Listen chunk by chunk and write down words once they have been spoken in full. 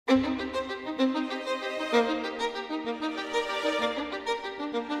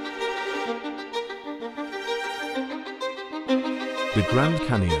The Grand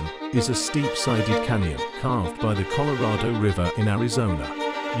Canyon is a steep-sided canyon carved by the Colorado River in Arizona,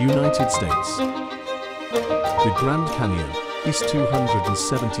 United States. The Grand Canyon is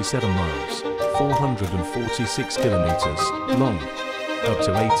 277 miles, 446 kilometers long, up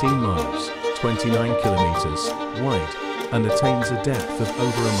to 18 miles, 29 kilometers wide, and attains a depth of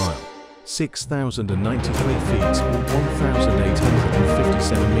over a mile, 6,093 feet or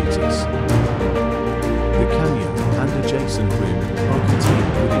 1,857 meters. The canyon and adjacent rim are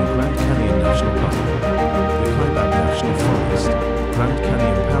contained within Grand Canyon National Park, the Kaibab National Forest, Grand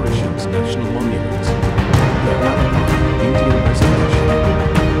Canyon Parashant National Monument, the Hualapai Indian Reservation,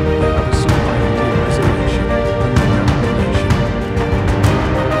 the Havasupai Indian Reservation, and the Navajo Nation.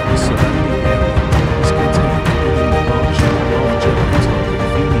 The surrounding area is contained within the Baaj Nwaavjo I'tah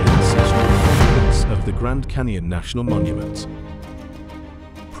Kukveni Ancestral Footprints of the Grand Canyon National Monument.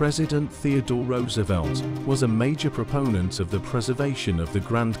 President Theodore Roosevelt was a major proponent of the preservation of the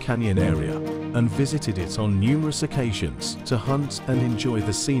Grand Canyon area and visited it on numerous occasions to hunt and enjoy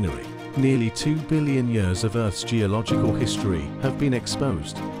the scenery. Nearly 2 billion years of Earth's geological history have been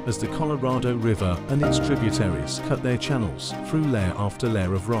exposed as the Colorado River and its tributaries cut their channels through layer after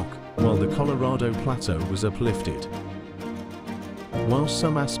layer of rock, while the Colorado Plateau was uplifted. While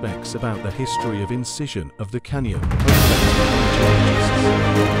some aspects about the history of incision of the canyon are affected by geologists,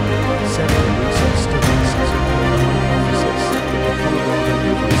 several recent studies have hypothesis that the Colorado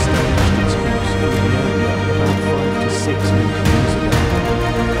River established its course through the area about 5 to 6 million years ago.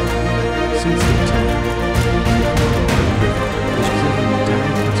 Since that time, the Colorado River was driven down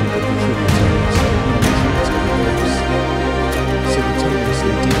cutting of the tributaries and retreated to the cliffs,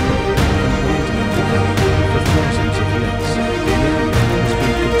 simultaneously deepening and widening the canyon for thousands of years.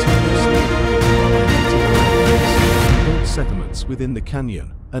 Settlements within the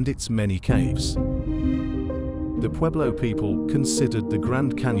canyon and its many caves. The Pueblo people considered the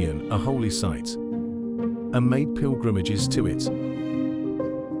Grand Canyon a holy site and made pilgrimages to it.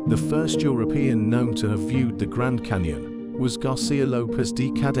 The first European known to have viewed the Grand Canyon was Garcia López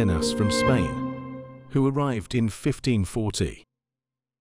de Cárdenas from Spain, who arrived in 1540.